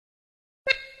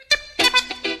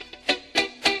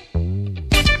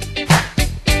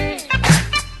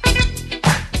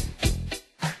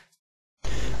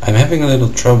having a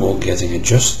little trouble getting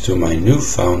adjusted to my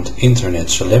newfound internet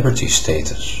celebrity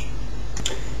status.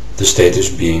 The status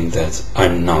being that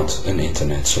I'm not an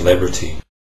internet celebrity.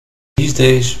 These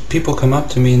days, people come up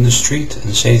to me in the street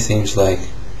and say things like,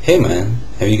 "Hey man,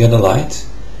 have you got a light?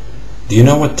 Do you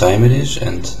know what time it is?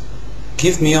 And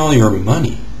give me all your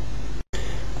money."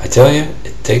 I tell you,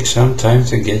 it takes some time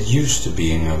to get used to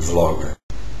being a vlogger.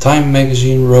 Time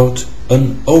magazine wrote,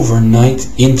 "An overnight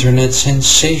internet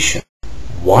sensation."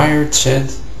 Wired said,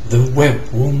 "The web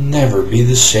will never be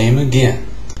the same again."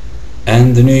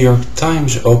 And the New York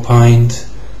Times opined,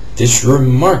 "This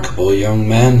remarkable young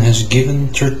man has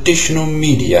given traditional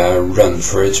media a run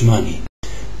for its money."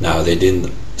 Now, they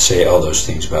didn't say all those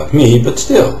things about me, but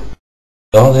still.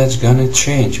 All that's gonna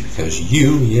change because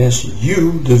you, yes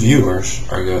you, the viewers,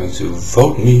 are going to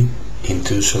vote me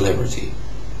into celebrity.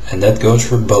 And that goes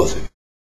for both of you.